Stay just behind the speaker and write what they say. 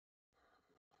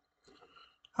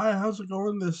Hi, how's it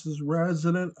going? This is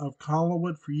Resident of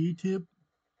Collinwood for YouTube.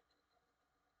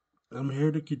 I'm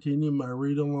here to continue my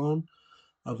read along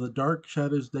of the Dark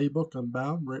Shadows Daybook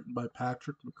UnBound, written by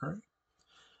Patrick McCrae.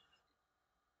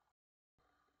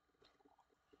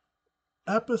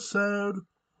 Episode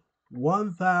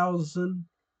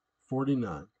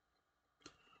 1049.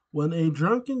 When a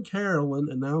drunken Carolyn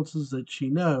announces that she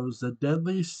knows the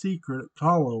deadliest secret at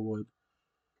Collinwood,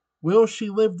 will she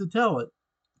live to tell it?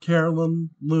 Carolyn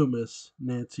Loomis,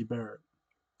 Nancy Barrett.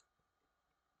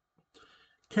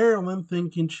 Carolyn,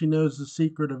 thinking she knows the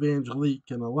secret of Angelique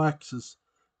and Alexis,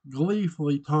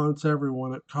 gleefully taunts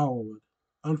everyone at Collinwood.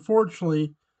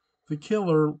 Unfortunately, the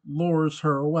killer lures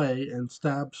her away and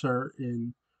stabs her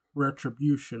in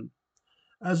retribution.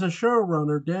 As a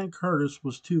showrunner, Dan Curtis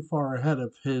was too far ahead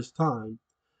of his time.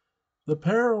 The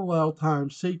parallel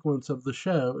time sequence of the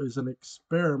show is an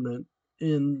experiment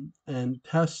in and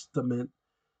testament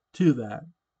to that,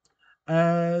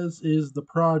 as is the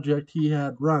project he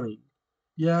had running.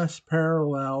 Yes,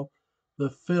 parallel the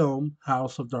film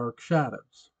House of Dark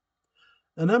Shadows.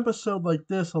 An episode like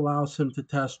this allows him to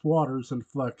test waters and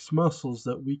flex muscles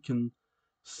that we can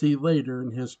see later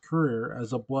in his career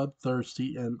as a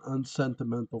bloodthirsty and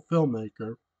unsentimental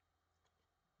filmmaker.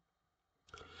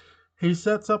 He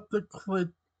sets up the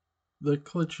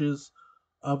cliches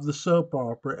of the soap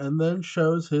opera and then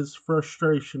shows his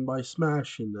frustration by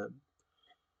smashing them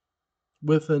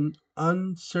with an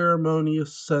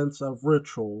unceremonious sense of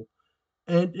ritual.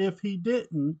 And if he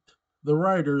didn't, the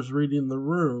writers reading the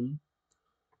room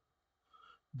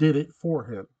did it for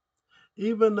him.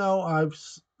 Even though I've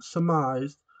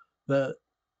summarized the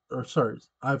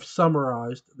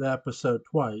episode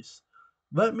twice,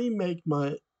 let me make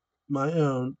my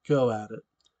own go at it.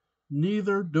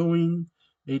 Neither doing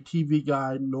a TV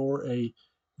guide nor a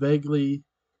vaguely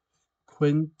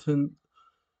quintessentative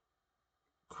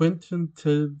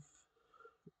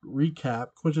recap.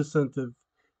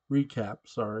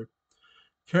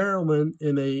 Carolyn,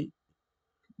 in a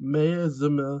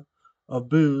miasma of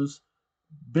booze,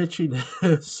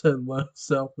 bitchiness, and low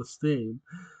self-esteem,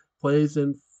 plays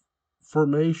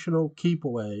informational keep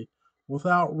away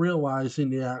without realizing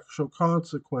the actual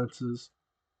consequences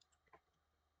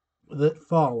that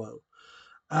follow.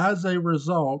 As a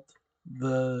result,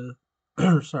 the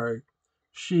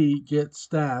she gets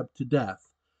stabbed to death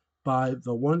by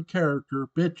the one character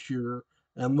bitchier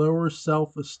and lower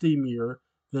self-esteemier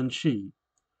than she,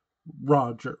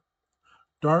 Roger.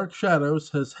 Dark Shadows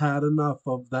has had enough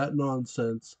of that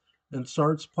nonsense and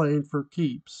starts playing for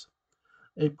keeps,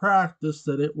 a practice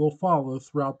that it will follow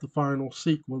throughout the final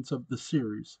sequence of the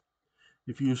series.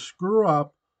 If you screw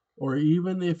up, or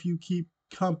even if you keep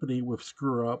company with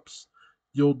screw ups,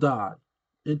 you'll die.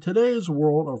 In today's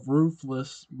world of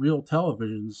ruthless real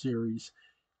television series,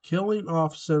 killing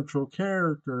off central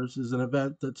characters is an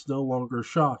event that's no longer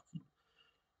shocking.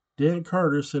 Dan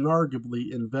Curtis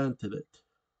inarguably invented it.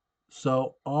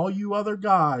 So, all you other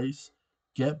guys,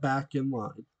 get back in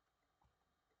line.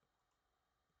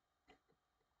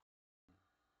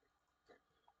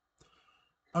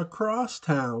 Across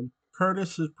town,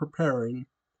 Curtis is preparing,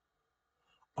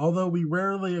 although we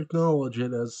rarely acknowledge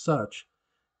it as such.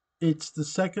 It's the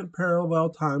second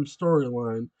parallel time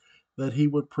storyline that he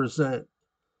would present,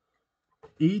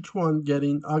 each one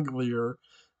getting uglier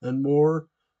and more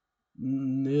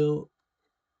nihilistic,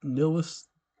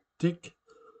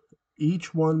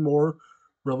 each one more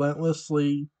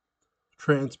relentlessly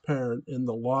transparent in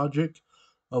the logic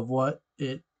of what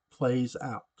it plays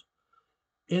out.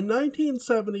 In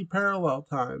 1970 parallel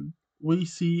time, we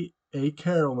see a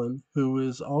Carolyn who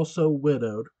is also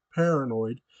widowed,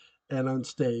 paranoid, and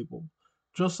unstable,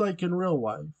 just like in real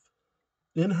life.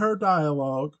 In her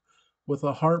dialogue with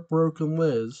a heartbroken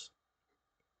Liz,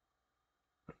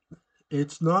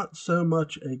 it's not so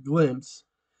much a glimpse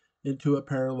into a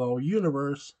parallel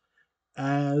universe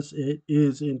as it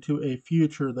is into a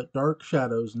future that Dark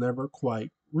Shadows never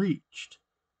quite reached.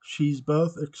 She's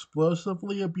both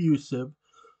explosively abusive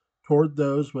toward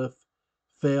those with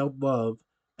failed love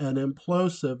and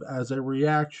implosive as a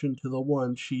reaction to the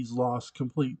one she's lost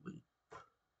completely.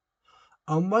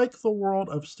 Unlike the world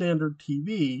of standard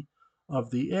TV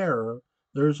of the era,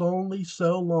 there's only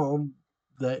so long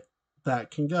that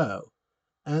can go.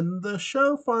 And the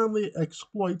show finally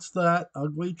exploits that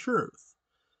ugly truth.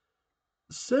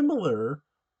 Similar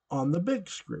on the big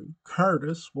screen,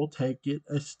 Curtis will take it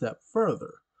a step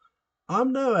further.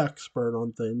 I'm no expert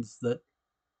on things that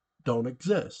don't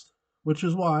exist, which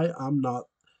is why I'm not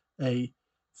a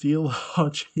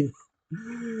theologian.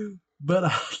 But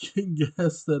I can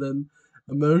guess that an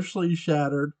emotionally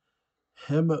shattered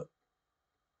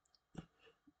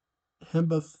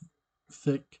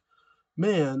hemathic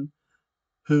man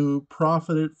who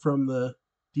profited from the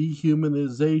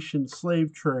dehumanization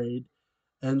slave trade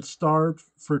and starved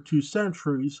for 2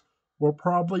 centuries will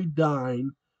probably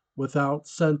dine without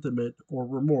sentiment or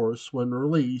remorse when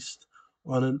released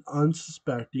on an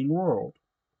unsuspecting world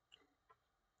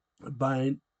by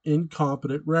an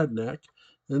incompetent redneck,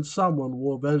 and someone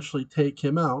will eventually take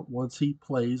him out once he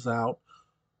plays out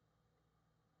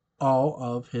all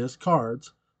of his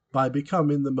cards by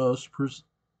becoming the most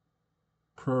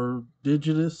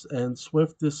prodigious and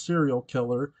swiftest serial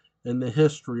killer in the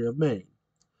history of Maine,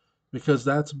 because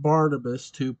that's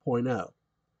Barnabas 2.0.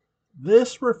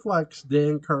 This reflects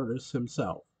Dan Curtis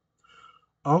himself.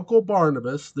 Uncle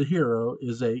Barnabas, the hero,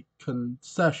 is a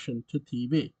concession to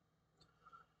TV.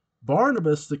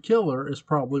 Barnabas, the killer, is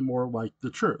probably more like the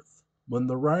truth. When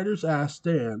the writers asked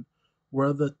Dan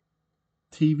where the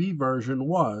TV version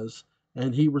was,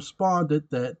 and he responded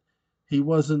that he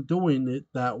wasn't doing it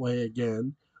that way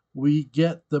again, we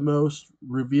get the most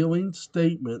revealing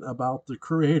statement about the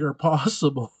creator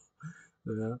possible.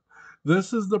 Yeah.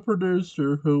 This is the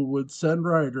producer who would send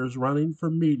writers running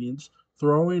from meetings,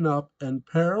 throwing up, and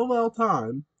parallel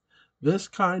time. This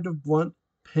kind of blunt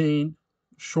pain,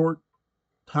 short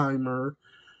timer,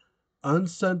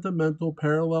 unsentimental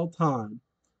parallel time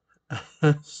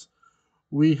as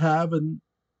we have in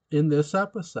this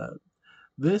episode.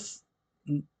 This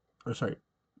or sorry,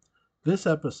 this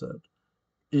episode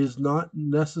is not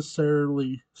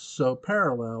necessarily so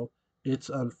parallel, it's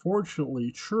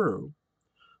unfortunately true.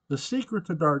 The secret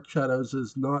to Dark Shadows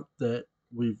is not that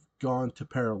we've gone to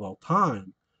parallel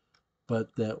time,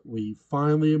 but that we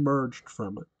finally emerged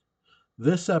from it.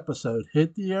 This episode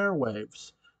hit the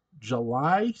airwaves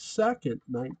July 2nd,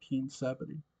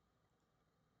 1970.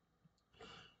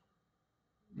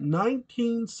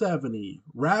 1970,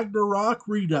 Ragnarok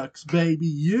Redux, baby,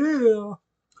 yeah!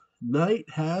 Night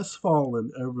has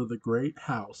fallen over the great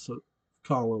house of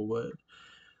Collinwood.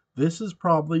 This is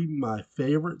probably my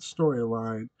favorite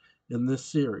storyline in this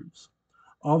series,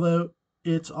 although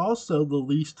it's also the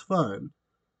least fun,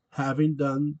 having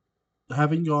gone to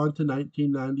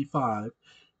 1995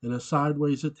 in a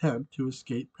sideways attempt to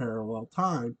escape parallel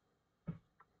time.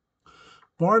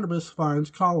 Barnabas finds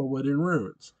Collinwood in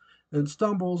ruins and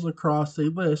stumbles across a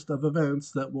list of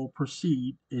events that will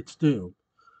precede its doom.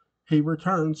 He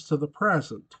returns to the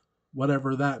present,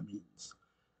 whatever that means,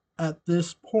 at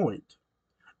this point,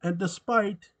 and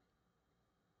despite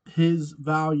his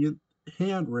valiant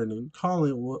handwriting,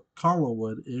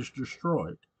 Collinwood is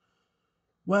destroyed.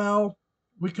 Well,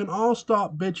 we can all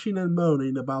stop bitching and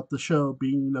moaning about the show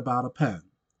being about a pen.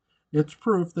 It's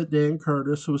proof that Dan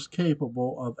Curtis was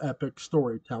capable of epic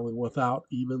storytelling without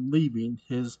even leaving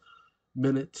his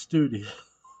miniature studio.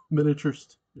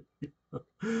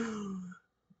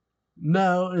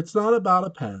 No, it's not about a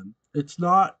pen. It's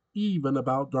not even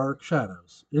about Dark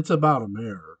Shadows. It's about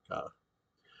America.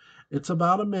 It's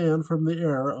about a man from the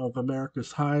era of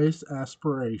America's highest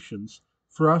aspirations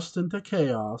thrust into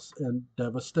chaos and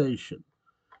devastation.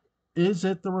 Is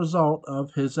it the result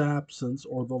of his absence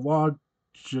or the logical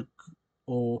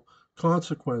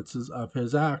consequences of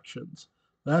his actions?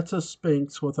 That's a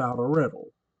sphinx without a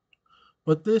riddle.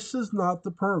 But this is not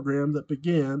the program that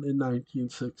began in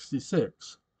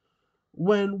 1966.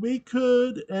 When we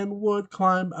could and would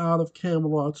climb out of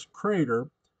Camelot's crater,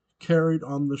 carried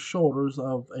on the shoulders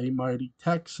of a mighty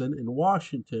Texan in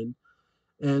Washington,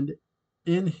 and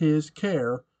in his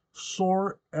care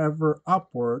soar ever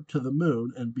upward to the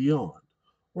moon and beyond.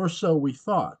 Or so we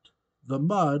thought. The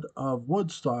mud of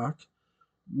Woodstock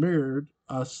mirrored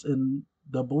us in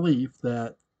the belief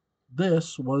that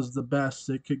this was the best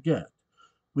it could get.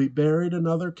 We buried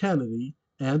another Kennedy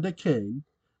and a king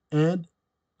and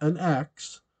an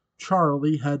ex.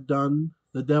 Charlie had done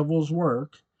the devil's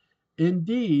work,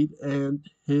 indeed, and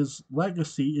his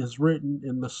legacy is written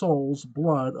in the soul's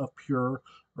blood of pure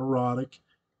erotic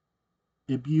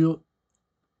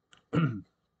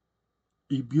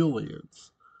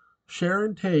ebullience.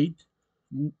 Sharon Tate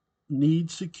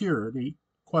needs security?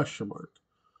 Question mark.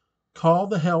 Call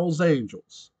the Hell's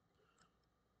Angels.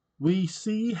 We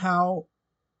see how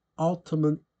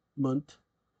ultimate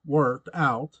worked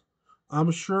out.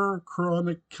 I'm sure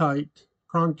Cronkite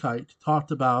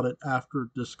talked about it after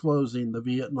disclosing the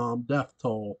Vietnam death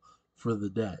toll for the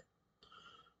day.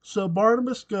 So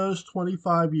Barnabas goes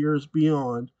 25 years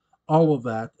beyond all of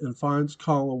that and finds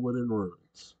Collinwood in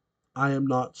ruins. I am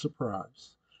not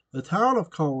surprised. The town of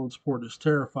Collinsport is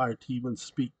terrified to even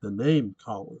speak the name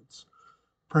Collins.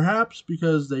 Perhaps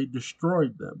because they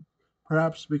destroyed them.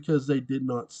 Perhaps because they did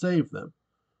not save them.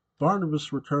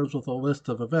 Barnabas returns with a list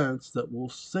of events that will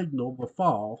signal the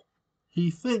fall. He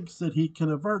thinks that he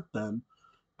can avert them,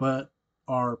 but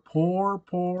our poor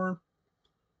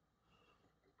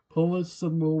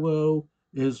Pulisimullo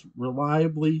is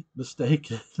reliably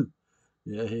mistaken.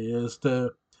 Yeah, he is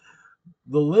too.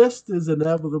 The list is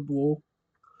inevitable.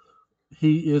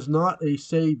 He is not a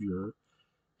savior.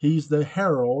 He's the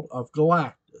herald of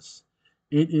Galactus.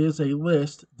 It is a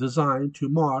list designed to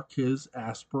mock his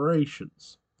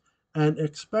aspirations, and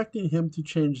expecting him to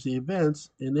change the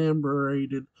events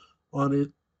enumerated on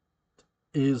it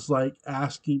is like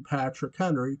asking Patrick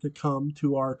Henry to come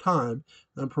to our time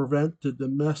and prevent the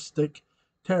domestic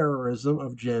terrorism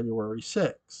of January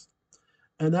 6th.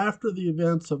 And after the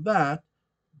events of that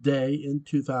day in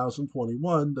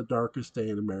 2021, the darkest day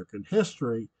in American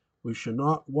history, we should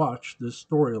not watch this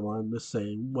storyline the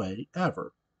same way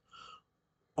ever.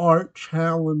 Art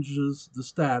challenges the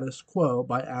status quo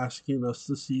by asking us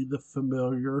to see the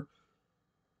familiar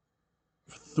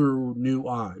through new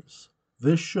eyes.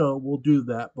 This show will do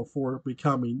that before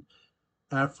becoming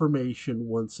affirmation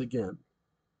once again.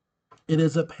 It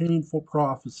is a painful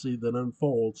prophecy that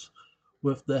unfolds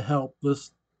with the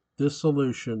helpless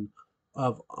dissolution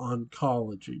of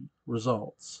oncology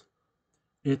results.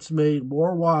 It's made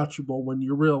more watchable when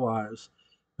you realize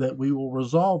that we will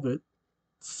resolve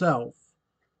itself,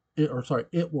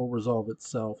 it will resolve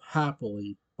itself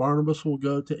happily. Barnabas will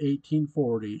go to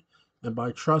 1840, and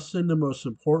by trusting the most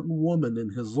important woman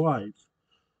in his life,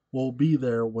 will be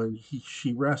there when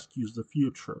she rescues the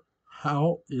future.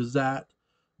 How is that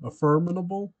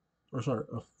affirmable? Or sorry,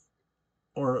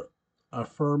 or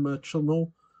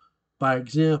affirmational? By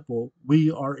example, we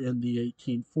are in the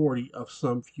 1840 of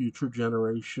some future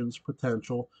generation's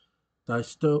potential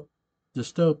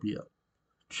dystopia.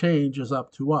 Change is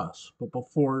up to us, but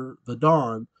before the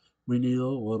dawn, we need a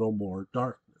little more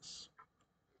darkness.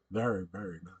 Very,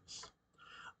 very nice.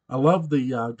 I love the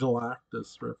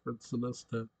Galactus reference in this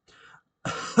too.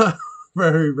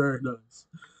 Very, very nice.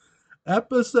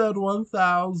 Episode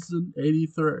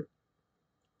 1083.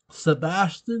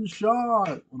 Sebastian Shaw,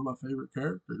 one of my favorite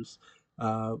characters,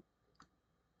 uh,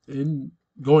 in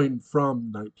going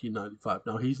from 1995.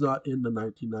 Now he's not in the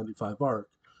 1995 arc,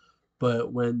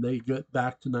 but when they get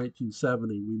back to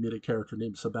 1970, we meet a character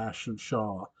named Sebastian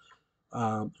Shaw,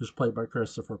 who's played by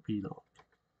Christopher Pino.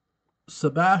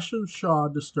 Sebastian Shaw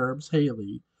disturbs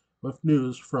Haley with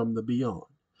news from the beyond.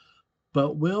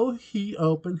 But will he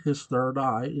open his third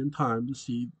eye in time to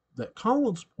see that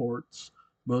Collinsport's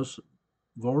most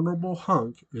vulnerable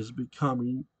hunk is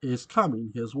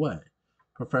coming his way?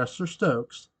 Professor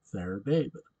Stokes, there,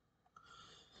 David.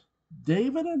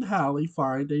 David and Hallie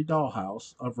find a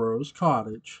dollhouse of Rose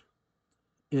Cottage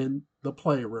in the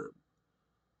playroom.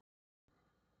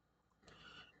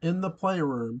 And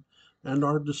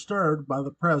are disturbed by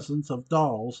the presence of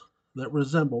dolls that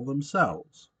resemble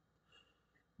themselves.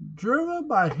 Driven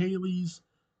by Haley's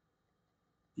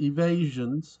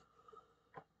evasions,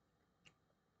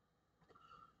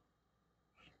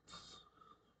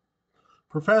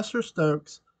 Professor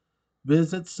Stokes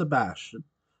visits Sebastian.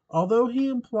 Although he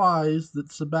implies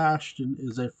that Sebastian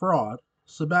is a fraud,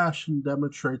 Sebastian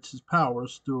demonstrates his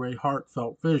powers through a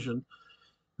heartfelt vision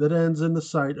that ends in the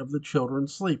sight of the children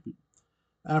sleeping.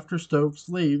 After Stokes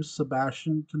leaves,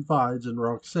 Sebastian confides in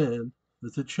Roxanne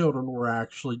that the children were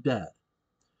actually dead.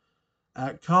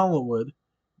 At Collinwood,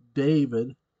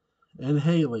 David and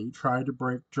Haley try to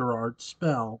break Gerard's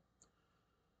spell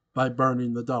by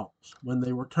burning the dolls. When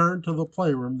they return to the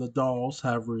playroom, the dolls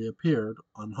have reappeared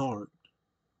unharmed.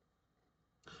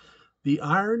 The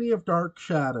irony of Dark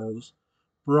Shadows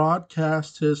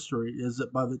broadcast history is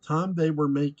that by the time they were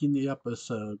making the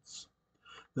episodes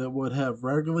that would have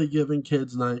regularly given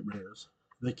kids nightmares,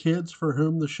 the kids for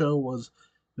whom the show was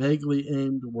vaguely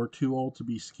aimed were too old to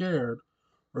be scared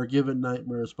or given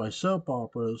nightmares by soap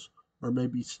operas or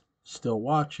maybe still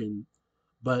watching,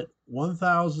 but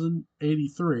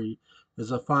 1083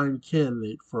 is a fine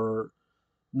candidate for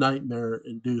nightmare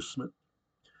inducement,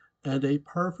 and a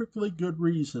perfectly good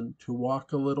reason to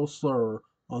walk a little slower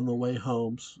on the way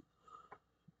home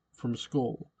from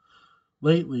school.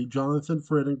 Lately, Jonathan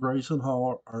Frid and Grayson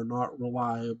Hall are not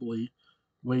reliably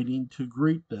waiting to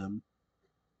greet them.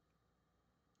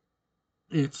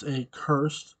 It's a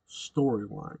cursed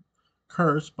storyline,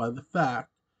 cursed by the fact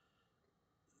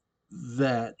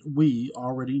that we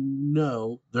already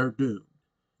know they're doomed.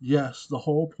 Yes, the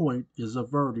whole point is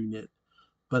averting it,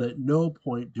 but at no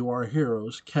point do our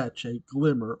heroes catch a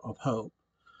glimmer of hope.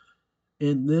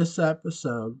 In this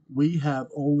episode, we have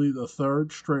only the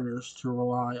third stringers to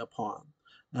rely upon.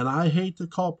 And I hate to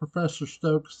call Professor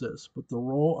Stokes this, but the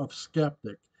role of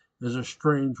skeptic is a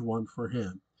strange one for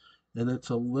him. and it's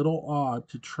a little odd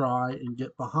to try and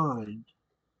get behind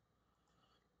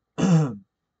him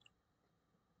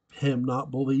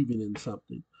not believing in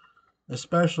something,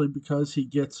 especially because he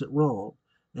gets it wrong.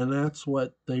 And that's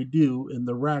what they do in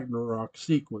the Ragnarok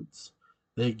sequence.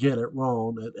 They get it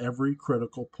wrong at every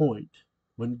critical point.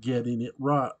 When getting it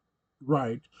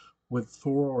right with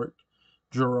Thor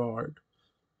Gerard,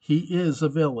 he is a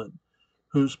villain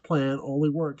whose plan only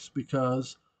works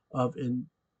because of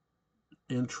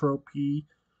entropy.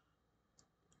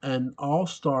 An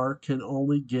all-star can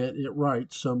only get it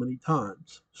right so many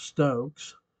times.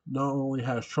 Stokes not only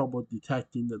has trouble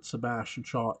detecting that Sebastian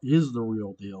Shaw is the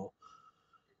real deal,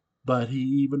 but he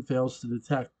even fails to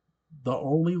detect the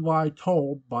only lie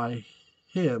told by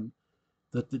him,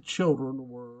 that the children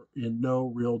were in no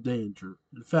real danger.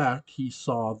 In fact, he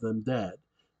saw them dead.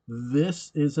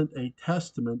 This isn't a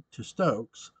testament to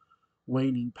Stokes'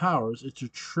 waning powers, it's a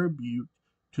tribute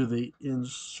to the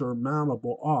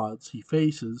insurmountable odds he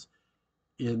faces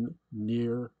in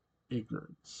near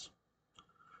ignorance.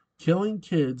 Killing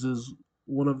kids is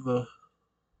one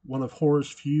of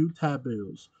horror's few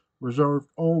taboos, reserved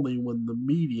only when the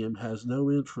medium has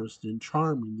no interest in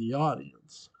charming the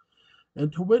audience.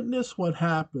 And to witness what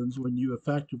happens when you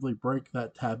effectively break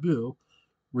that taboo,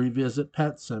 revisit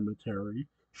Pet Cemetery.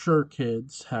 Sure,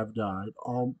 kids have died,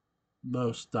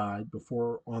 almost died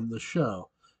before on the show,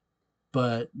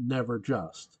 but never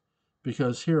just,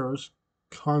 because heroes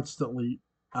constantly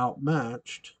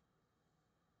outmatched.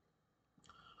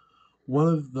 One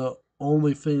of the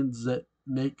only things that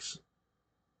makes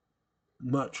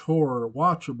much horror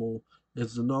watchable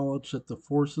is the knowledge that the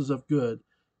forces of good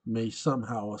may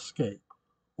somehow escape,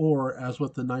 or, as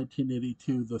with the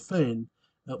 1982 The Thing,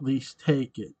 at least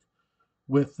take it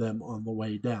with them on the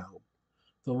way down.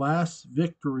 The last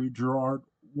victory Gerard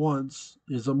wants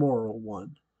is a moral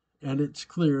one, and it's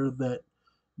clear that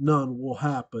none will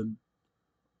happen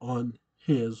on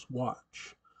his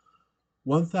watch.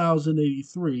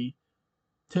 1083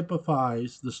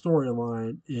 typifies the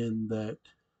storyline in that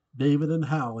David and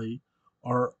Hallie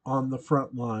are on the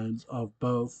front lines of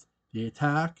both the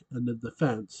attack and the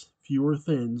defense. Fewer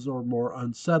things are more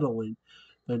unsettling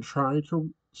than trying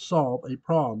to solve a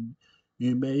problem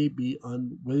you may be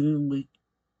unwillingly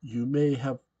you may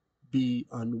have be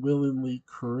unwillingly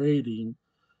creating.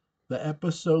 The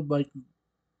episode like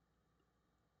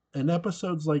and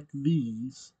episodes like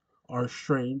these are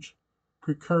strange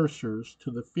precursors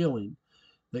to the feeling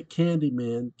that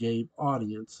Candyman gave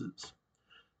audiences.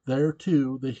 There,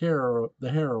 too, the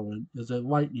heroine is a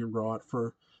lightning rod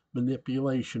for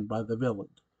manipulation by the villain.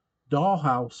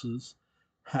 Dollhouses,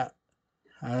 ha-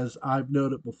 as I've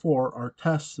noted before, are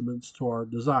testaments to our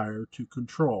desire to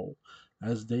control.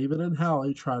 As David and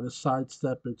Hallie try to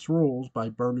sidestep its rules by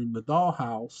burning the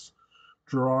dollhouse,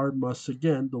 Gerard must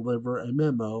again deliver a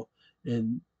memo,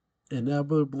 in,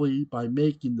 inevitably by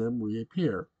making them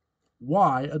reappear.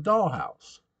 Why a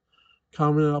dollhouse?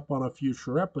 Coming up on a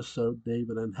future episode,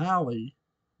 David and Hallie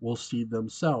will see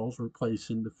themselves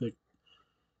replacing the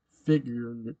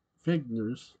figure,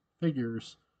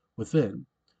 figures within.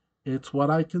 It's what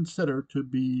I consider to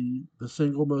be the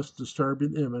single most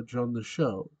disturbing image on the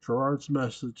show. Gerard's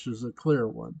message is a clear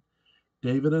one.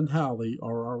 David and Hallie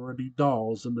are already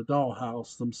dolls in the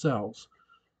dollhouse themselves.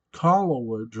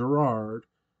 Collingwood Gerard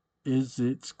is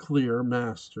its clear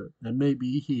master, and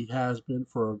maybe he has been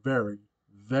for a very,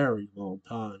 very long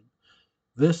time.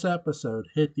 This episode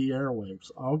hit the airwaves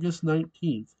August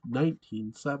 19th,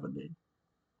 1970.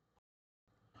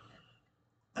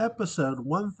 Episode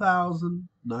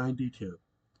 1092.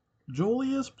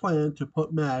 Julia's plan to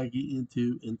put Maggie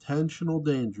into intentional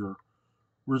danger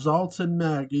results in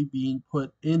Maggie being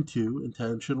put into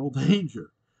intentional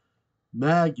danger.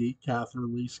 Maggie,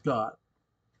 Catherine Lee Scott.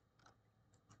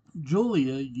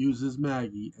 Julia uses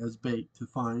Maggie as bait to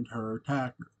find her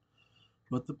attacker,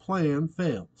 but the plan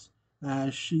fails.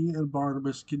 As she and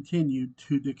Barnabas continue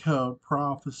to decode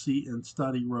prophecy and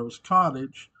study Rose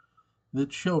Cottage, the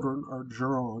children are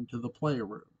drawn to the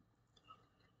playroom.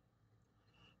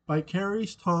 By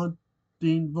Carrie's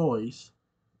taunting voice,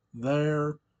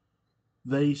 there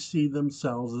they see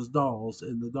themselves as dolls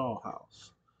in the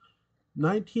dollhouse.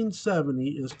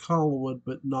 1970 is Collingwood,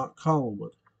 but not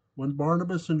Collingwood. When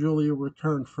Barnabas and Julia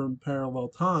return from parallel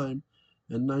time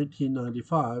in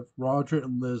 1995, Roger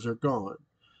and Liz are gone,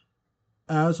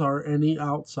 as are any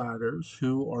outsiders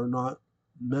who are not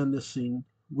menacing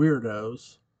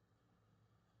weirdos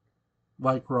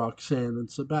like Roxanne and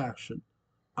Sebastian.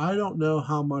 I don't know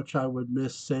how much I would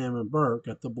miss Sam and Burke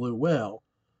at the Blue Whale,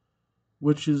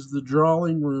 which is the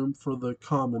drawing room for the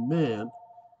common man.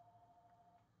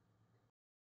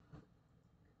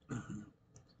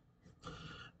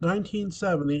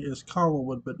 1970 is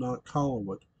Collinwood, but not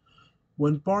Collinwood.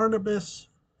 When Barnabas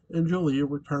and Julia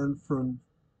returned from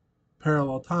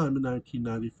parallel time in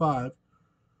 1995,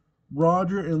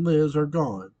 Roger and Liz are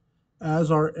gone,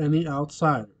 as are any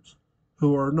outsiders,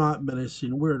 who are not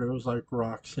menacing weirdos like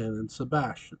Roxanne and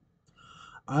Sebastian.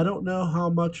 I don't know how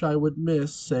much I would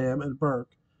miss Sam and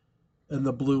Burke and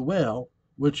the Blue Whale,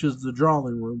 which is the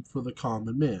drawing room for the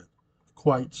common man,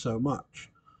 quite so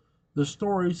much. The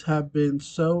stories have been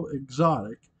so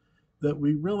exotic that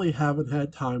we really haven't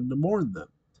had time to mourn them.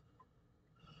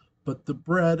 But the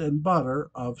bread and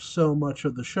butter of so much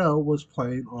of the show was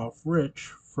playing off rich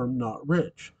from not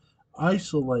rich,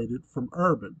 isolated from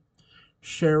urban,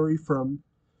 sherry from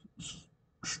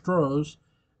Stroh's,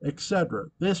 etc.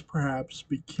 This perhaps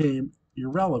became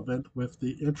irrelevant with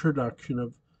the introduction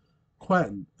of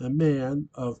Quentin, a man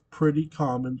of pretty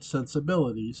common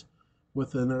sensibilities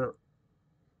with an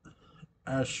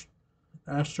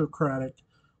aristocratic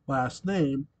last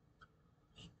name,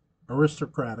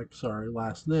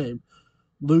 last name.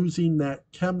 Losing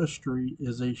that chemistry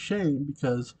is a shame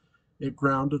because it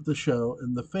grounded the show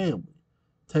in the family.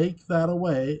 Take that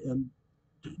away and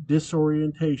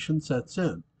disorientation sets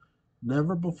in.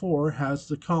 Never before has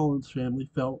the Collins family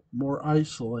felt more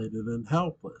isolated and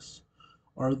helpless.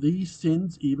 Are these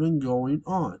things even going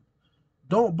on?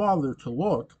 Don't bother to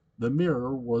look. The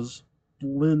mirror was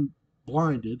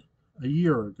blinded a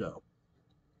year ago.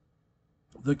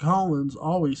 The Collins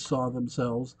always saw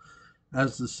themselves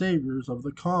as the saviors of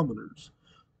the commoners,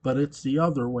 but it's the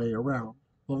other way around.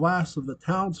 The last of the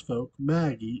townsfolk,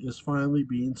 Maggie, is finally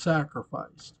being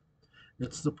sacrificed.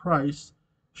 It's the price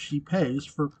she pays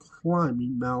for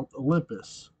climbing Mount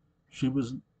Olympus. She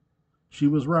was she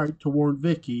was right to warn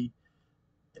Vicky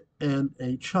and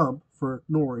a chump for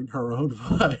ignoring her own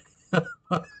advice.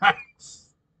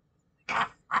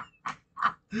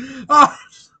 Oh,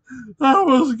 that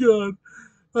was good.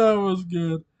 That was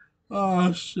good.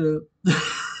 Oh shit.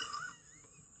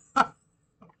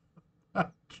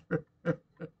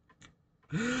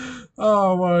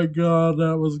 Oh my god,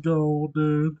 that was gold,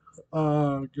 dude.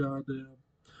 Oh goddamn.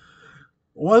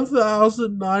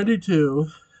 1092,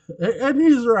 and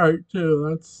he's right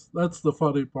too. That's the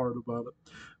funny part about it.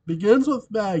 Begins with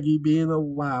Maggie being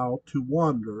allowed to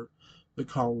wander the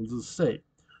Collins estate,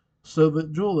 so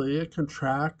that Julia can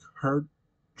track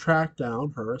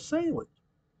down her assailant.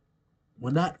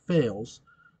 When that fails,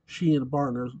 she and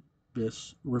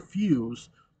Barnabas refuse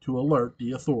to alert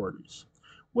the authorities,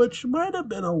 which might have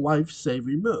been a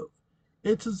life-saving move.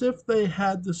 It's as if they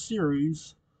had the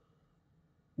series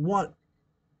want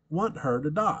want her to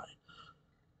die.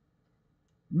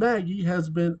 Maggie has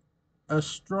been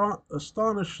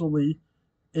astonishingly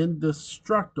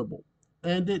indestructible,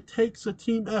 and it takes a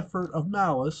team effort of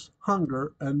malice,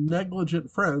 hunger, and negligent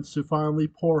friends to finally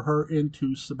pour her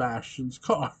into Sebastian's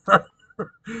car.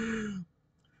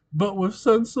 But with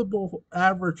sensible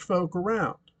average folk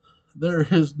around, there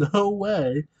is no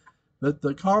way that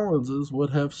the Collinses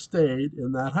would have stayed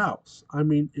in that house. I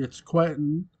mean, it's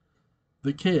Quentin,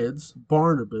 the kids,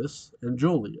 Barnabas, and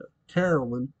Julia.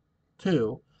 Carolyn,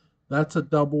 too. That's a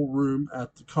double room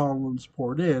at the Collins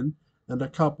Port Inn and a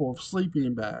couple of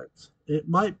sleeping bags. It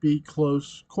might be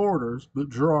close quarters, but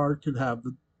Gerard can have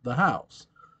the house.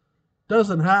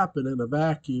 Doesn't happen in a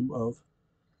vacuum of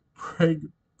prag-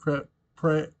 pra-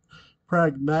 pra-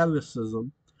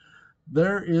 pragmaticism.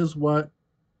 There is what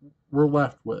we're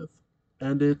left with,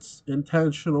 and it's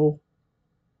intentional.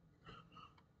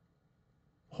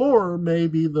 Horror may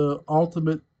be the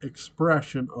ultimate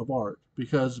expression of art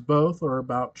because both are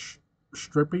about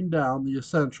stripping down the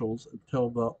essentials until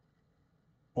the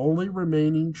only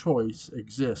remaining choice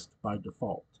exists by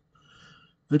default.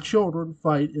 The children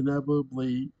fight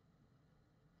inevitability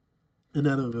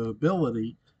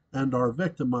and are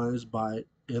victimized by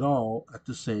it all at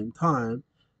the same time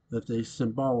that they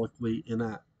symbolically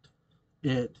enact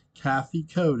it. Kathy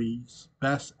Cody's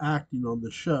best acting on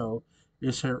the show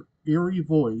is her eerie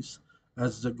voice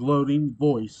as the gloating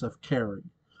voice of Carrie.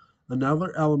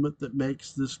 Another element that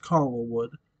makes this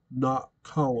Collinwood not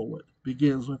Collinwood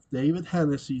begins with David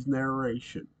Hennessy's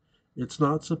narration. It's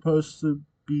not supposed to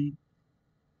be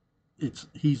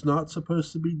he's not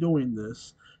supposed to be doing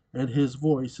this, and his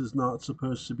voice is not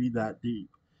supposed to be that deep.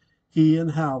 He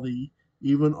and Hallie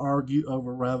even argue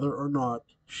over whether or not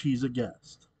she's a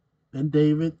guest. And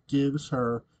David gives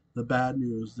her the bad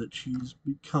news that she's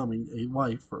becoming a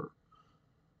lifer.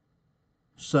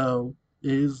 So,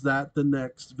 is that the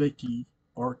next Vicky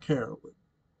or Carolyn?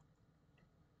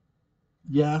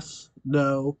 Yes,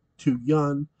 no, too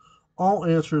young. All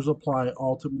answers apply,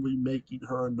 ultimately making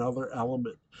her another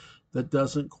element that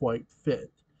doesn't quite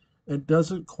fit. and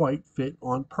doesn't quite fit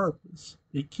on purpose.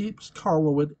 It keeps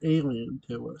Collinwood alien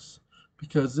to us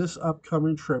because this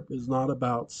upcoming trip is not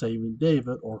about saving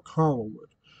David or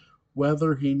Collinwood.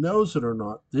 Whether he knows it or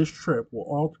not, this trip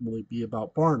will ultimately be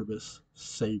about Barnabas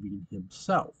saving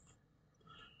himself.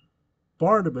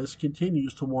 Barnabas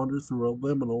continues to wander through a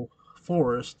liminal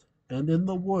forest, and in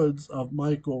the words of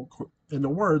Michael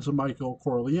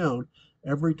Corleone,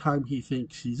 every time he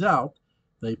thinks he's out,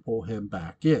 they pull him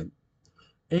back in.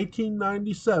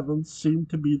 1897 seemed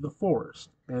to be the forest,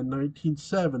 and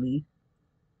 1970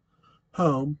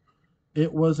 home.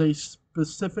 It was a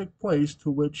specific place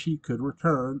to which he could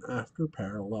return after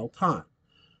parallel time.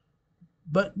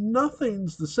 But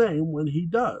nothing's the same when he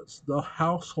does. The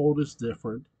household is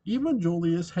different. Even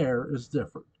Julia's hair is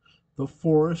different. The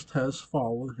forest has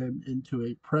followed him into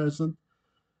a present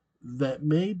that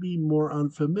may be more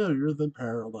unfamiliar than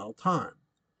parallel time.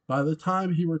 By the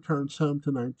time he returns home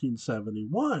to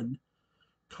 1971,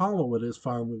 Collinwood is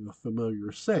finally a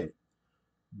familiar saint.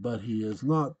 But he is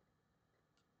not.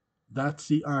 That's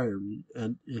the irony,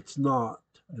 and it's not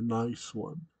a nice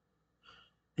one.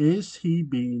 Is he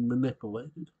being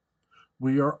manipulated?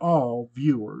 We are all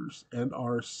viewers, and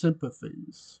our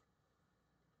sympathies,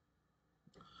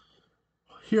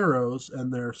 heroes,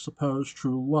 and their supposed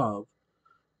true love.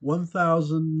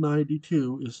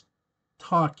 1092 is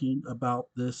talking about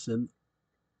this in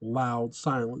loud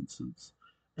silences,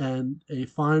 and a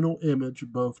final image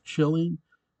both chilling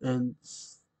and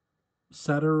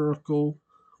satirical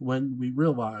when we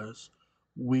realize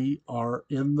we are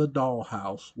in the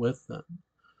dollhouse with them.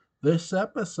 This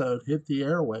episode hit the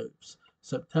airwaves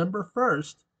September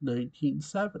 1st,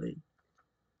 1970.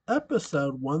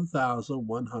 Episode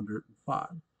 1105.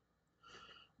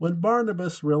 When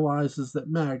Barnabas realizes that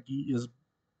Maggie is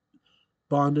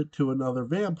bonded to another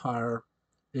vampire,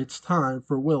 it's time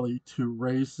for Willie to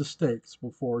raise the stakes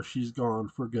before she's gone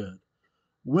for good.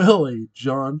 Willie,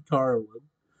 John Carlin.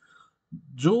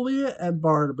 Julia and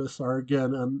Barnabas are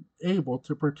again unable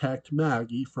to protect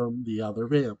Maggie from the other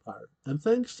vampire, and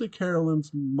thanks to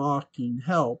Carolyn's mocking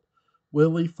help,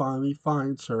 Willie finally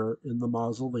finds her in the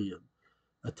mausoleum,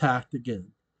 attacked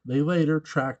again. They later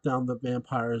track down the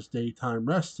vampire's daytime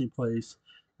resting place,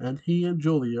 and he and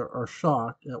Julia are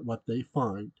shocked at what they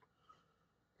find.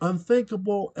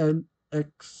 Unthinkable and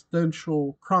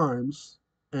existential crimes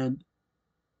and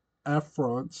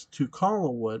affronts to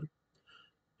Collinwood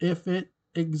if it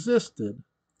existed,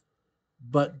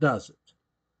 but doesn't.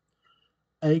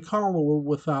 A Collinwood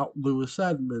without Lewis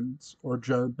Edmonds or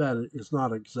Joan Bennett is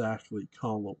not exactly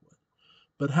Collinwood.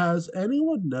 But has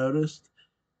anyone noticed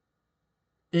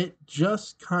it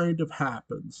just kind of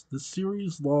happens? The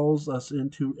series lulls us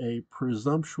into a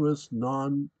presumptuous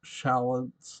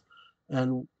nonchalance,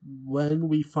 and when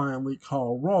we finally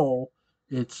call roll,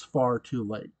 it's far too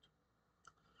late.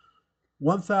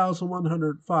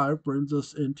 1105 brings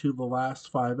us into the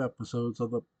last 5 episodes of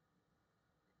the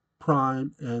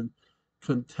prime and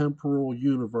contemporary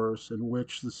universe in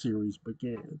which the series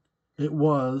began. It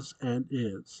was and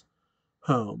is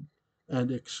home, and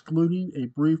excluding a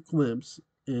brief glimpse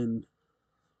in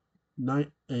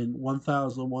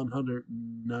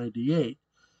 1198,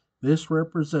 this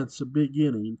represents the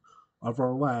beginning of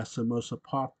our last and most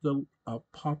apocalyptic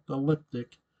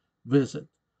visit.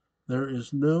 There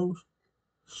is no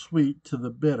sweet to the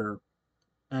bitter,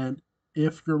 and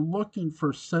if you're looking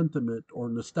for sentiment or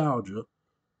nostalgia,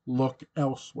 look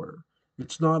elsewhere.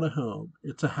 It's not a home,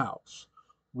 it's a house.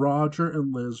 Roger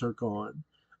and Liz are gone,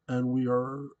 and we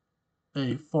are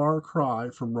a far cry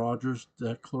from Roger's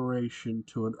declaration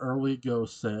to an early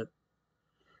ghost that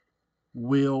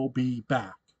we'll be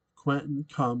back. Quentin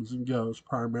comes and goes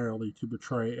primarily to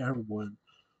betray everyone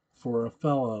for a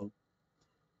fellow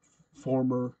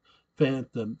former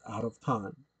phantom out of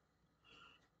time.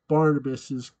 Barnabas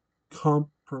is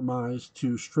compromised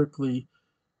to strictly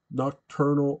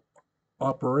nocturnal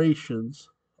operations.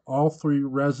 All three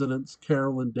residents,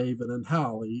 Carolyn, David, and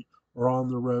Hallie, are on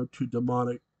the road to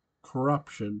demonic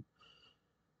corruption.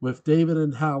 With David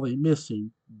and Hallie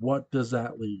missing, what does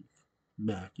that leave?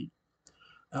 Maggie.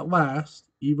 At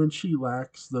last, even she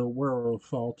lacks the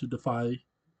wherewithal to defy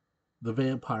the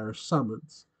vampire's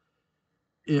summons.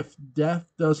 If death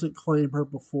doesn't claim her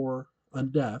before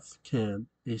undeath can,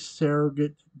 a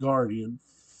surrogate guardian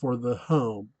for the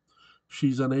home,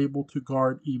 she's unable to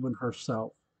guard even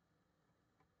herself.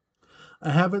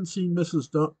 I haven't seen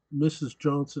Mrs.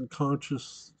 Johnson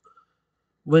conscious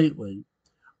lately.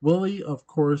 Willie, of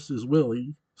course, is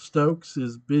Willie. Stokes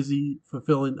is busy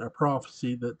fulfilling a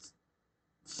prophecy that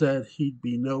said he'd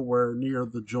be nowhere near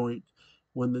the joint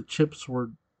when the chips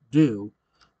were due.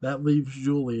 That leaves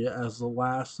Julia as the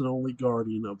last and only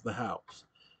guardian of the house.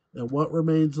 And what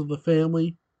remains of the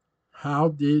family? How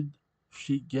did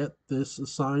she get this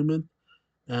assignment?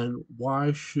 And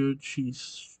why should she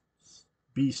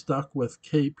be stuck with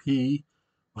KP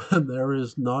when there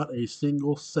is not a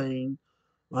single sane,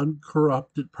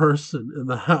 uncorrupted person in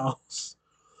the house?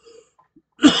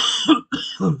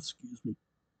 Excuse me.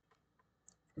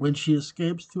 When she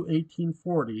escapes to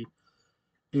 1840,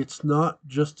 it's not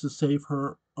just to save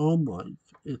her own life,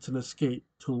 it's an escape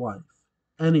to life,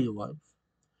 any life.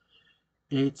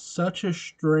 It's such a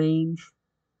strange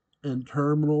and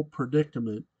terminal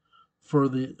predicament for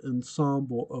the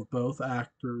ensemble of both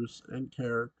actors and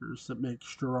characters that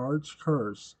makes Gerard's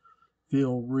curse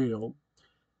feel real.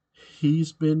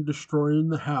 He's been destroying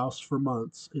the house for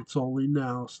months. It's only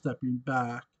now, stepping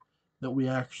back, that we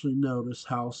actually notice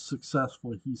how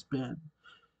successful he's been.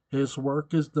 His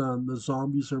work is done. The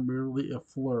zombies are merely a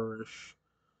flourish.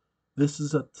 This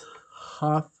is a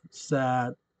tough,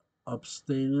 sad,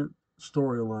 obstinate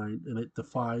storyline, and it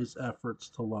defies efforts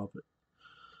to love it.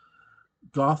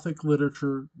 Gothic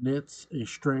literature knits a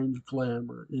strange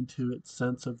glamour into its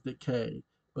sense of decay,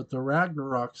 but the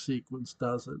Ragnarok sequence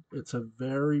doesn't. It's a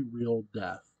very real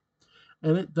death,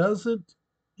 and it doesn't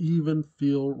even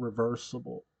feel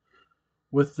reversible.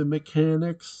 With the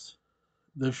mechanics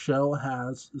the show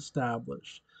has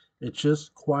established, it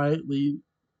just quietly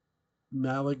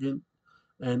malignant,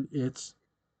 and it's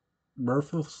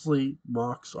mirthlessly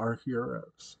mocks our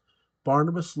heroes.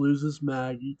 Barnabas loses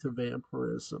Maggie to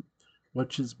vampirism,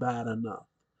 which is bad enough,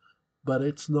 but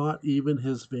it's not even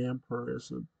his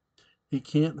vampirism. He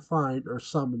can't find or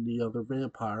summon the other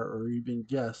vampire or even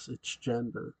guess its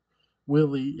gender.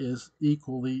 Willie is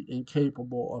equally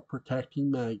incapable of protecting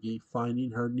Maggie,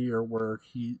 finding her near where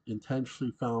he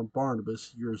intentionally found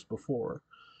Barnabas years before.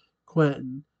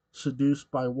 Quentin,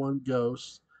 seduced by one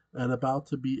ghost and about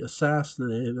to be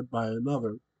assassinated by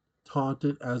another,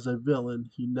 taunted as a villain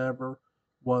he never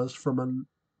was from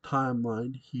a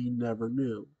timeline he never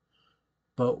knew.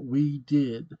 But we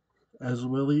did. As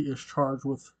Willie is charged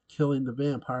with killing the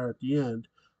vampire at the end,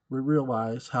 we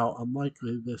realize how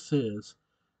unlikely this is,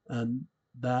 and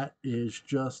that is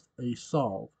just a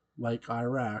solve, like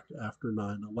Iraq after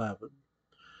 9/11.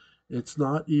 It's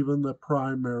not even the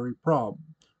primary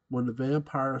problem. When the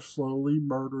vampire slowly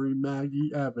murdering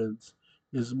Maggie Evans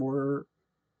is more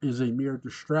is a mere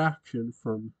distraction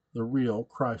from the real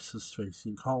crisis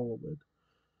facing Hollywood.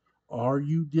 Are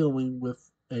you dealing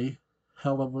with a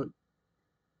hell of a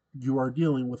you are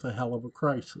dealing with a hell of a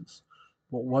crisis.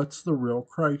 But what's the real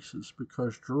crisis?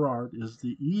 Because Gerard is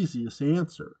the easiest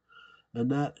answer,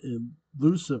 and that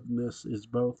elusiveness is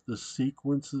both the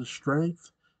sequence's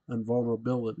strength and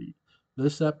vulnerability.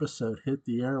 This episode hit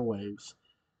the airwaves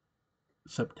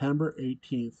September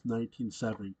 18th,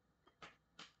 1970.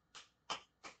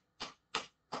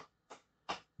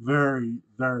 Very,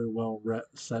 very well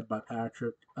said by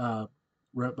Patrick.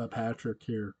 Wrote by Patrick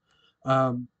here.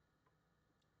 Um,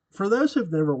 for those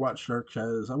who've never watched Shark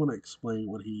Shadows, I want to explain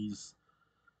what he's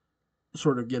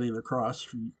sort of getting across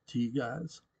to you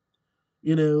guys.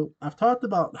 I've talked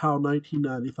about how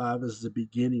 1995 is the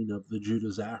beginning of the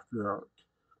Judas After arc.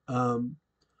 Um,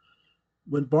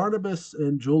 when Barnabas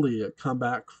and Julia come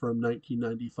back from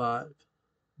 1995,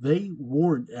 they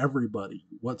warned everybody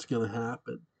what's going to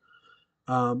happen.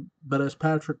 But as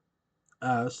Patrick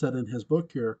said in his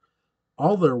book here,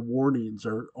 all their warnings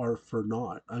are for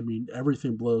naught. I mean,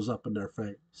 everything blows up in their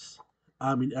face.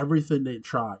 I mean, everything they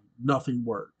try, nothing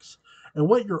works. And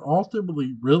what you're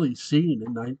ultimately really seeing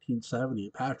in 1970,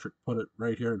 and Patrick put it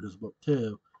right here in his book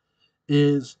too,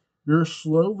 is you're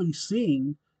slowly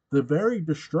seeing the very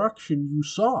destruction you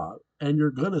saw, and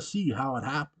you're going to see how it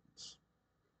happens.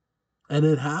 And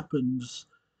it happens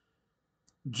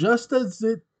just as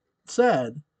it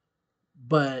said,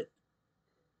 but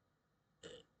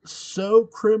so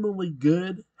criminally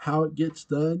good how it gets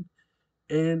done.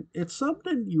 And it's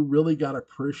something you really got to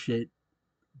appreciate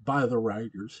by the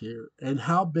writers here, and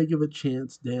how big of a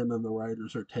chance Dan and the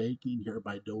writers are taking here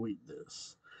by doing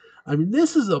this. I mean,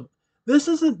 this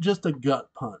isn't just a gut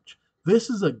punch. This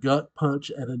is a gut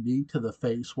punch and a knee to the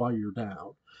face while you're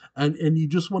down. And you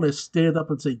just want to stand up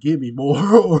and say, give me more,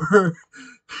 or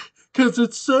because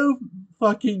it's so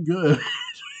fucking good.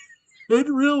 It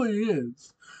really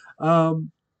is.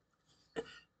 Um,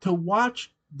 to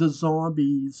watch the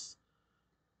zombies,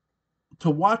 to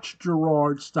watch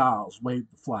Gerard Stiles wave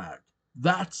the flag,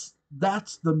 that's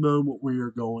the moment where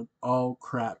you're going, oh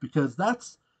crap, because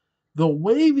that's the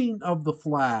waving of the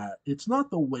flag. It's not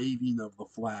the waving of the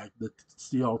flag that's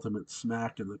the ultimate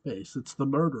smack in the face. It's the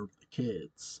murder of the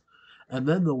kids. And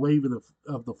then the waving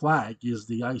of the flag is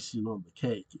the icing on the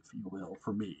cake, if you will,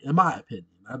 for me, in my opinion.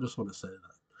 I just want to say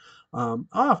that. I'll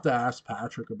have to ask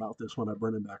Patrick about this when I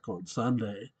bring him back on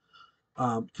Sunday,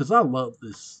 because I love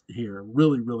this here.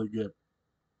 Really, really good.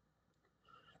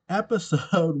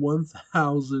 Episode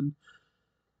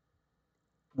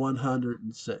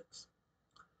 1106.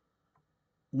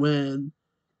 When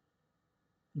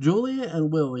Julia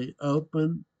and Willie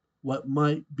open what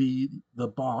might be the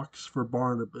box for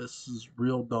Barnabas's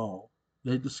real doll,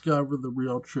 they discover the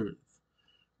real truth,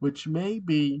 which may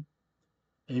be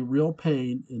a real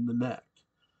pain in the neck.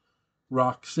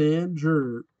 Roxanne,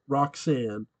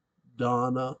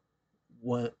 Donna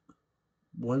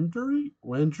Wendry.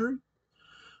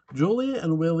 Julia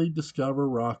and Willie discover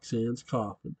Roxanne's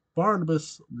coffin.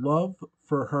 Barnabas' love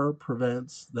for her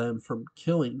prevents them from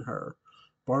killing her.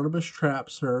 Barnabas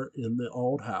traps her in the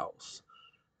old house.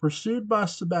 Pursued by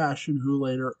Sebastian, who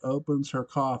later opens her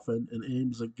coffin and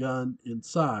aims a gun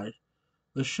inside,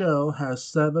 the show has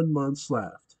 7 months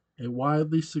left. A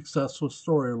widely successful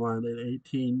storyline in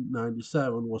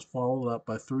 1897 was followed up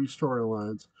by three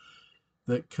storylines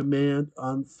that command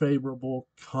unfavorable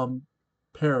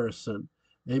comparison.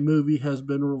 A movie has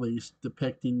been released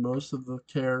depicting most of the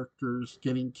characters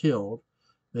getting killed.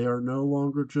 They are no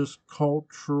longer just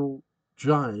cultural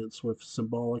giants with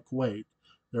symbolic weight.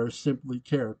 They are simply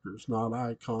characters, not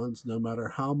icons, no matter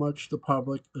how much the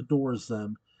public adores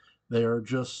them. They are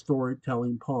just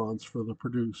storytelling pawns for the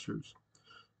producers.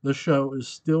 The show is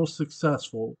still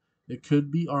successful. It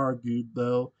could be argued,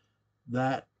 though,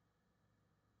 that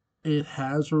it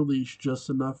has released just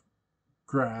enough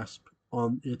grasp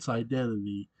on its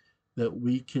identity that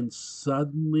we can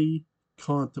suddenly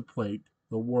contemplate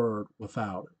the word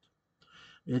without it.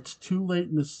 It's too late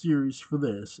in the series for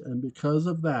this, and because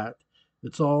of that,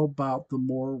 it's all about the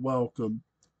more welcome.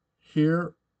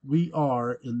 Here we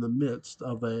are in the midst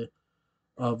of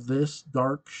this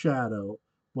dark shadow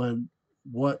when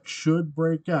what should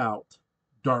break out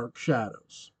dark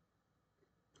shadows.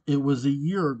 It was a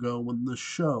year ago when the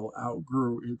show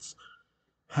outgrew its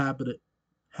habitat,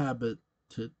 habitat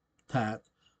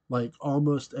like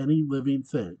almost any living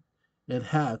thing. It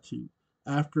had to,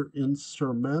 after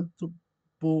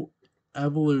insurmountable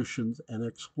evolutions and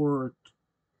explorations,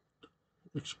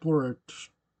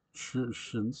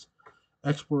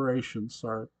 explorations,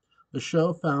 the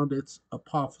show found its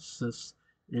apotheosis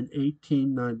in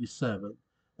 1897,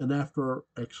 and after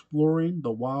exploring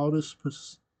the wildest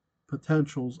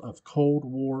potentials of Cold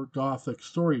War Gothic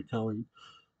storytelling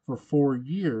for 4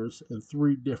 years in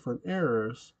three different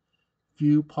eras,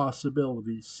 few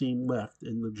possibilities seem left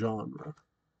in the genre.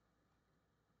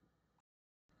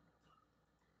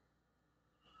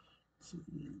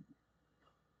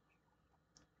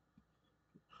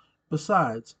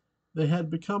 Besides, they had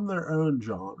become their own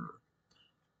genre.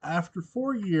 After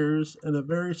 4 years and a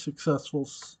very successful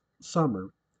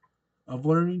summer of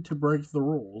learning to break the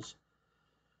rules,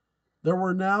 they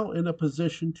were now in a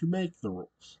position to make the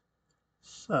rules.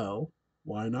 So,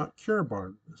 why not cure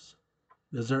Barnabas?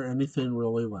 Is there anything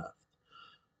really left?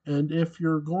 And if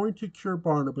you're going to cure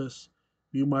Barnabas,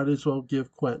 you might as well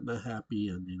give Quentin a happy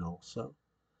ending also.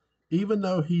 Even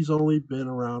though he's only been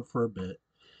around for a bit,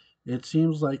 it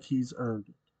seems like he's earned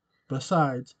it.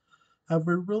 Besides, have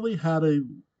we really had a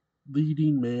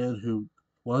leading man who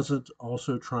wasn't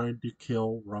also trying to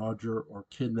kill Roger or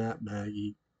kidnap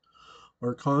Maggie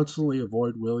or constantly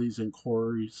avoid Willie's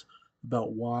inquiries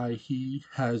about why he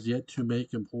has yet to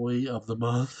make Employee of the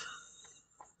Month?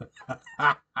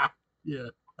 Yeah.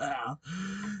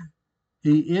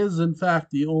 He is, in fact,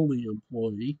 the only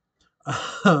employee.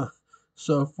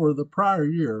 So, for the prior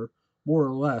year, more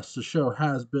or less, the show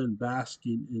has been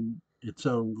basking in its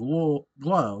own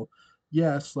glow.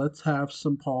 Yes, let's have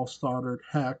some Paul Stoddard.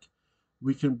 Heck,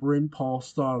 we can bring Paul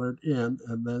Stoddard in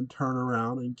and then turn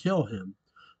around and kill him.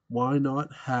 Why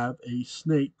not have a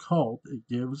snake cult? It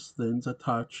gives things a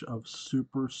touch of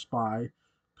super spy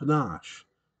panache.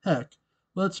 Heck,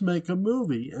 let's make a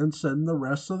movie and send the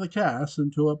rest of the cast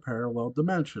into a parallel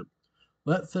dimension.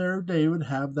 Let Thayer David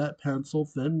have that pencil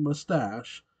thin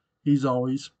mustache he's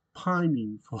always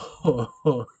pining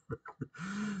for.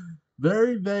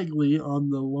 Very vaguely on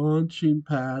the launching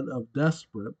pad of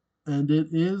Desperate, and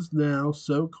it is now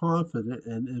so confident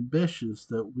and ambitious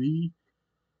that we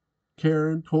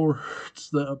carry towards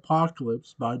the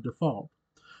apocalypse by default.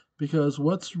 Because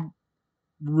what's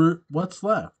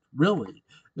left, really?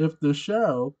 If the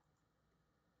show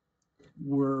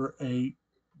were a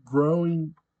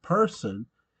growing person,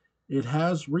 it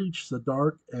has reached the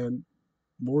dark and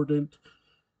mordant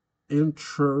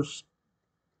introspection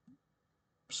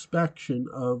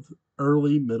of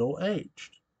early middle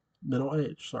aged. middle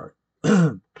age, sorry.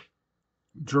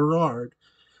 Gerard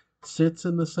sits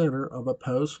in the center of a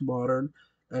postmodern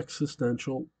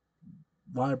existential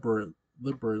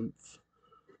labyrinth,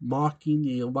 mocking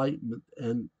the Enlightenment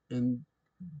and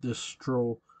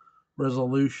industrial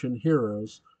resolution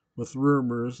heroes with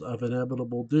rumors of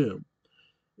inevitable doom.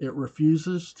 It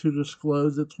refuses to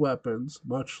disclose its weapons,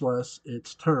 much less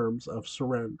its terms of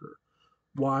surrender.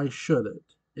 Why should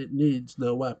it? It needs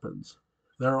no weapons.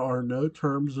 There are no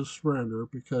terms of surrender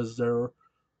because there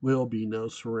will be no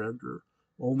surrender,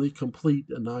 only complete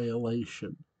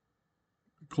annihilation.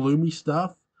 Gloomy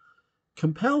stuff?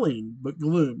 Compelling, but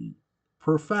gloomy.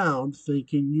 Profound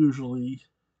thinking usually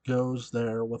goes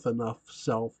there with enough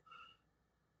self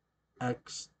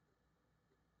actualization.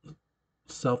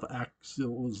 Self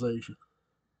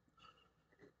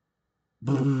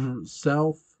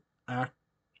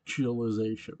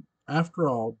actualization. After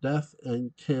all, death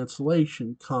and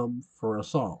cancellation come for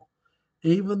us all,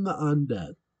 even the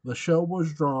undead. The show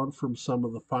was drawn from some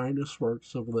of the finest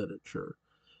works of literature.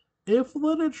 If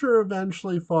literature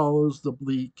eventually follows the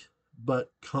bleak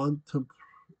but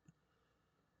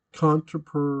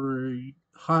contemporary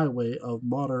highway of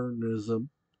modernism,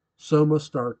 so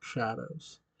must Dark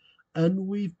Shadows. And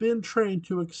we've been trained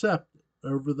to accept it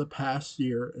over the past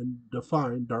year and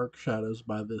define Dark Shadows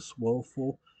by this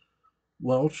woeful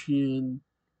Welchian.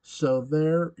 So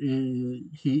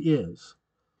he is,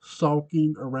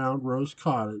 sulking around Rose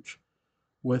Cottage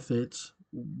with its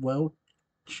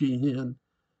Welchian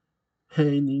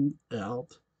hanging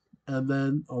out. And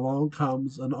then along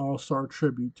comes an all star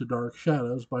tribute to Dark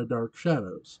Shadows by Dark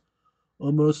Shadows,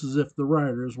 almost as if the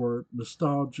writers were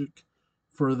nostalgic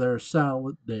for their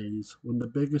salad days when the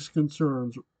biggest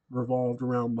concerns revolved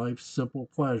around life's simple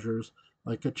pleasures,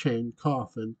 like a chained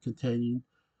coffin containing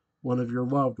one of your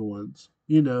loved ones.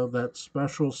 You know, that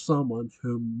special someone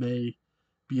who may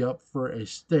be up for a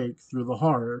stake through the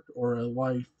heart or a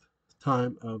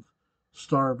lifetime of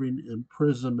starving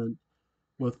imprisonment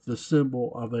with the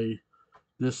symbol of a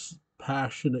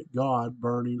dispassionate God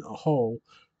burning a hole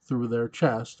through their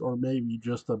chest, or maybe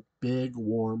just a big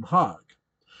warm hug.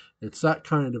 It's that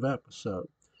kind of episode,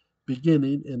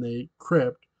 beginning in a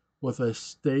crypt with a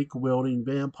stake wielding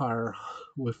vampire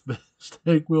with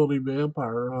stake wielding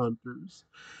vampire hunters.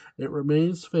 It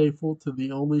remains faithful to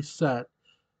the only set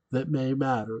that may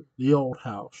matter, the old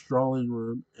house, drawing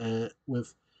room, and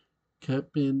with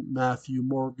Kippin, Matthew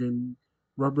Morgan,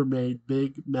 Rubbermaid,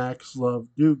 Big Max Love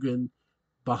Dugan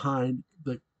behind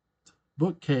the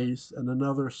bookcase, and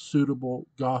another suitable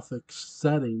Gothic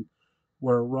setting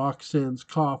where Roxanne's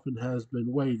coffin has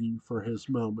been waiting for his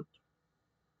moment.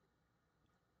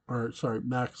 Or, sorry,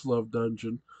 Max Love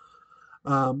Dungeon.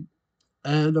 Um,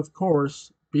 and of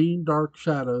course, being Dark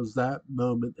Shadows, that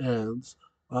moment ends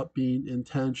up being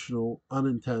intentional,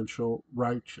 unintentional,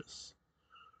 righteous.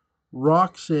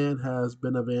 Roxanne has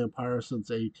been a vampire since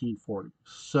 1840.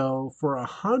 So, for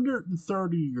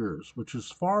 130 years, which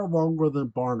is far longer than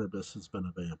Barnabas has been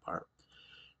a vampire,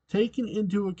 taking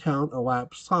into account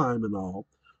elapsed time and all,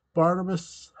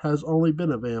 Barnabas has only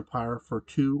been a vampire for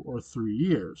 2 or 3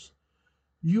 years.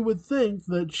 You would think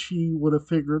that she would have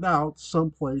figured out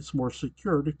some place more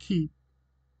secure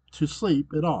to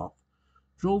sleep it off.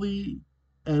 Julie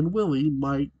and Willie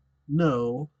might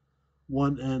know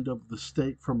one end of the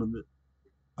stake from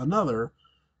another,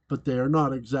 but they are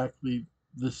not exactly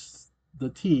the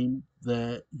team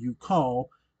that you call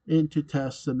in to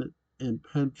test an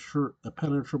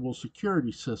impenetrable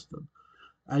security system.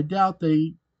 I doubt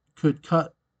they could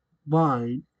cut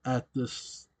line at the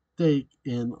steak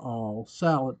in all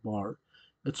salad bar.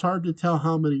 It's hard to tell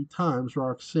how many times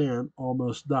Roxanne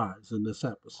almost dies in this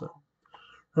episode.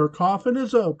 Her coffin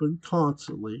is open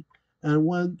constantly, and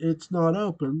when it's not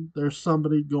open, there's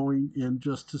somebody going in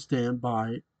just to stand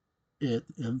by it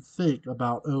and think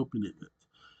about opening it.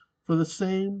 For the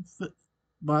same th-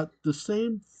 but the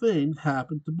same thing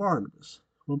happened to Barnabas.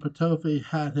 When Petofe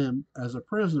had him as a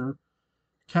prisoner,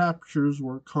 captures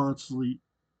were constantly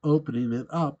opening it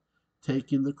up,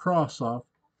 taking the cross off,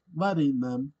 letting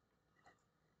them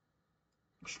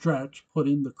stretch,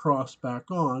 putting the cross back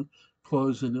on,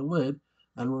 closing the lid,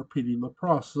 and repeating the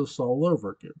process all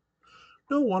over again.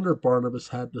 No wonder Barnabas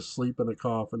had to sleep in a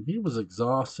coffin. He was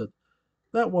exhausted.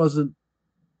 That wasn't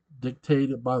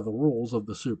dictated by the rules of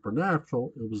the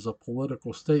supernatural, it was a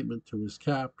political statement to his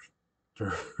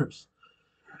captors.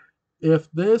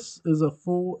 If this is a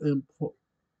full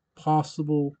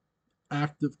impossible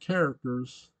active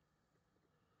characters,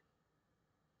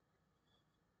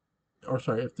 or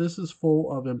sorry, if this is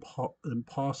full of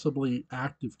impossibly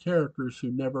active characters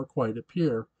who never quite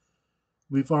appear,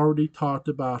 We've already talked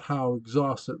about how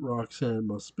exhausted Roxanne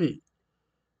must be,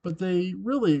 but the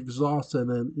really exhausted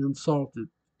and insulted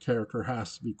character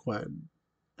has to be Quentin.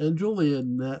 And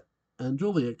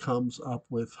Julia comes up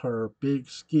with her big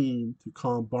scheme to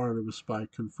calm Barnabas by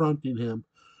confronting him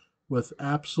with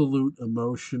absolute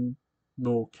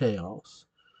emotional chaos.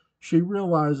 She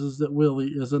realizes that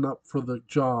Willie isn't up for the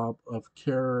job of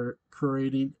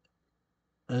curating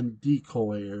and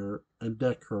decorator.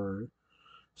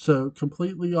 So,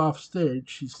 completely off stage,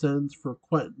 she sends for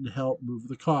Quentin to help move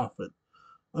the coffin.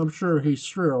 I'm sure he's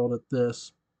thrilled at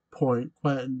this point.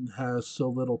 Quentin has so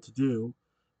little to do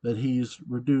that he's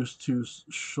reduced to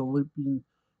schlepping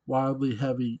wildly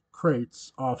heavy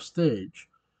crates off stage.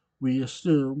 We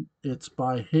assume it's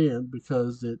by hand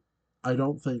because I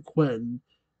don't think Quentin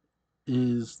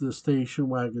is the station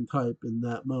wagon type in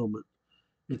that moment.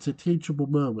 It's a teachable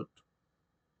moment.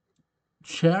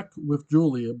 Check with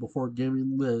Julia before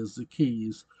giving Liz the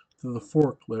keys to the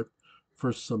forklift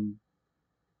for some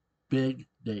big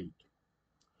date.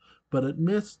 But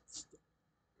amidst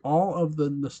all of the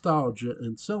nostalgia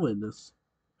and silliness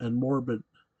and morbid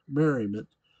merriment,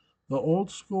 the old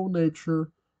school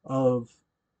nature of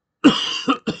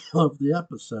of the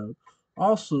episode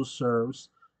also serves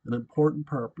an important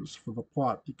purpose for the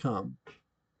plot to come.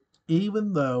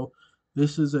 Even though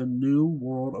this is a new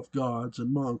world of gods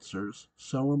and monsters,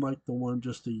 so unlike the one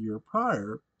just a year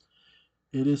prior,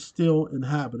 it is still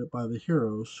inhabited by the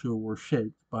heroes who were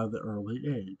shaped by the early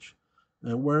age.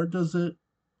 And where does it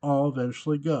all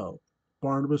eventually go?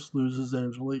 Barnabas loses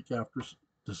Angelique after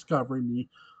discovering the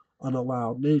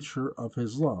unallowed nature of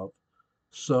his love.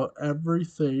 So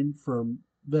everything from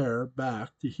there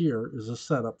back to here is a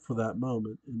setup for that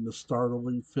moment in the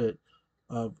startling fit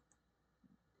of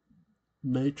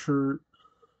mature,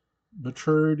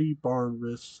 maturity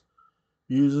Barnabas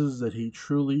uses that he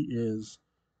truly is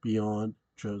beyond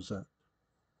Josette.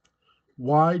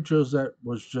 Why Josette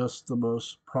was just the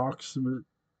most proximate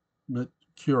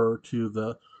cure to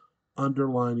the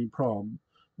underlying problem.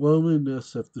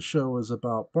 Loneliness, if the show is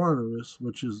about Barnabas,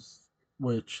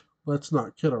 which, let's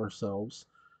not kid ourselves,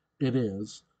 it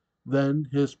is, then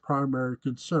his primary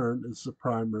concern is the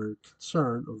primary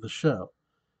concern of the show.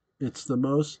 It's the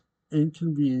most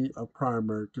inconvenient of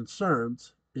primary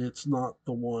concerns. It's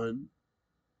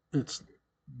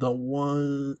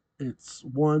it's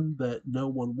one that no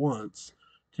one wants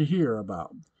to hear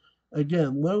about.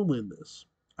 Again, loneliness.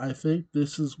 I think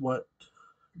this is what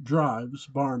drives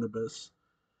Barnabas.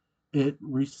 It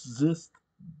resists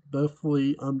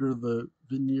bothfully under the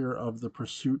veneer of the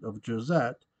pursuit of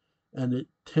Josette, and it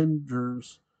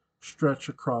tenders stretch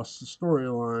across the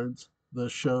storylines. The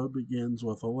show begins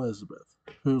with Elizabeth,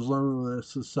 whose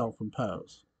loneliness is self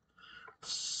imposed.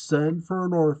 Send for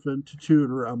an orphan to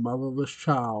tutor a motherless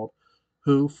child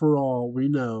who, for all we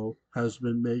know, has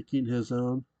been making his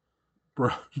own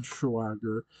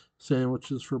Braunschweiger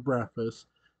sandwiches for breakfast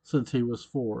since he was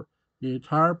 4. The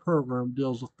entire program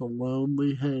deals with the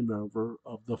lonely hangover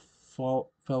of the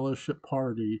fellowship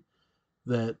party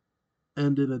that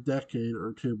ended a decade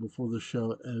or two before the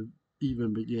show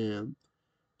even began.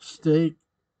 Stake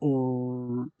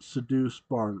or seduce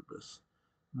Barnabas.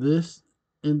 This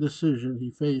indecision he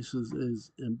faces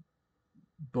is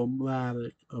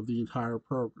emblematic of the entire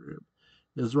program.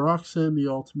 Is Roxanne the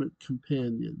ultimate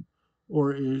companion,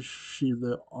 or is she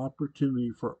the opportunity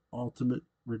for ultimate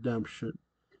redemption?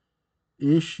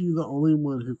 Is she the only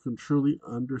one who can truly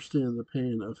understand the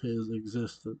pain of his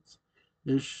existence?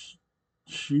 Is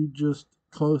she just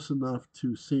close enough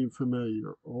to seem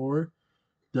familiar, or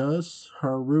does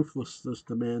her ruthlessness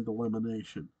demand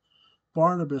elimination?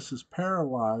 Barnabas is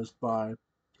paralyzed by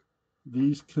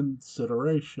these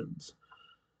considerations,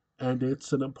 and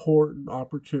it's an important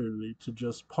opportunity to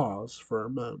just pause for a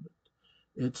moment.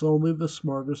 It's only the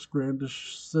smartest, grand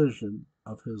decision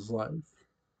of his life.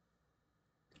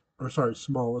 Or, sorry,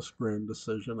 smallest, grand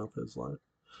decision of his life.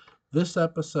 This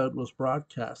episode was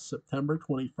broadcast September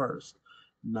 21st,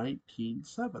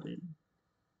 1970.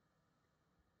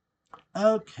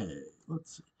 Okay,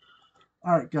 let's see.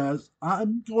 All right, guys,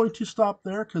 I'm going to stop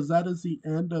there because that is the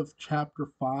end of chapter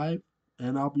 5,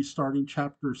 and I'll be starting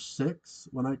chapter 6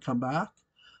 when I come back.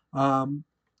 Um,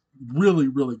 really,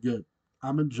 really good.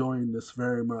 I'm enjoying this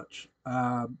very much.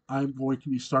 I'm going to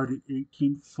be starting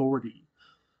 1840,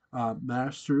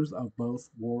 Masters of Both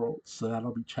Worlds. So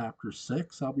that'll be chapter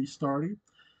 6 I'll be starting.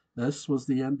 This was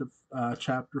the end of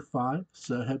chapter 5.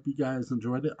 So I hope you guys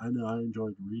enjoyed it. I know I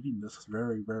enjoyed reading this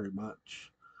very, very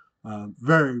much.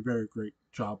 Very, very great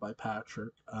job by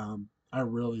Patrick. I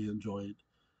really enjoyed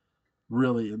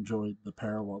the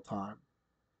parallel time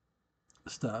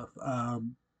stuff.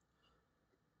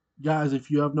 Guys, if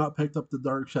you have not picked up the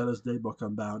Dark Shadows Daybook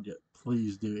Unbound yet,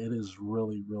 please do. It is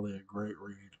really, really a great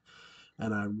read,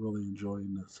 and I'm really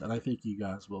enjoying this, and I think you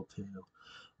guys will too.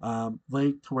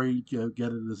 Link to where you can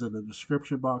get it is in the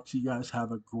description box. You guys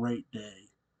have a great day.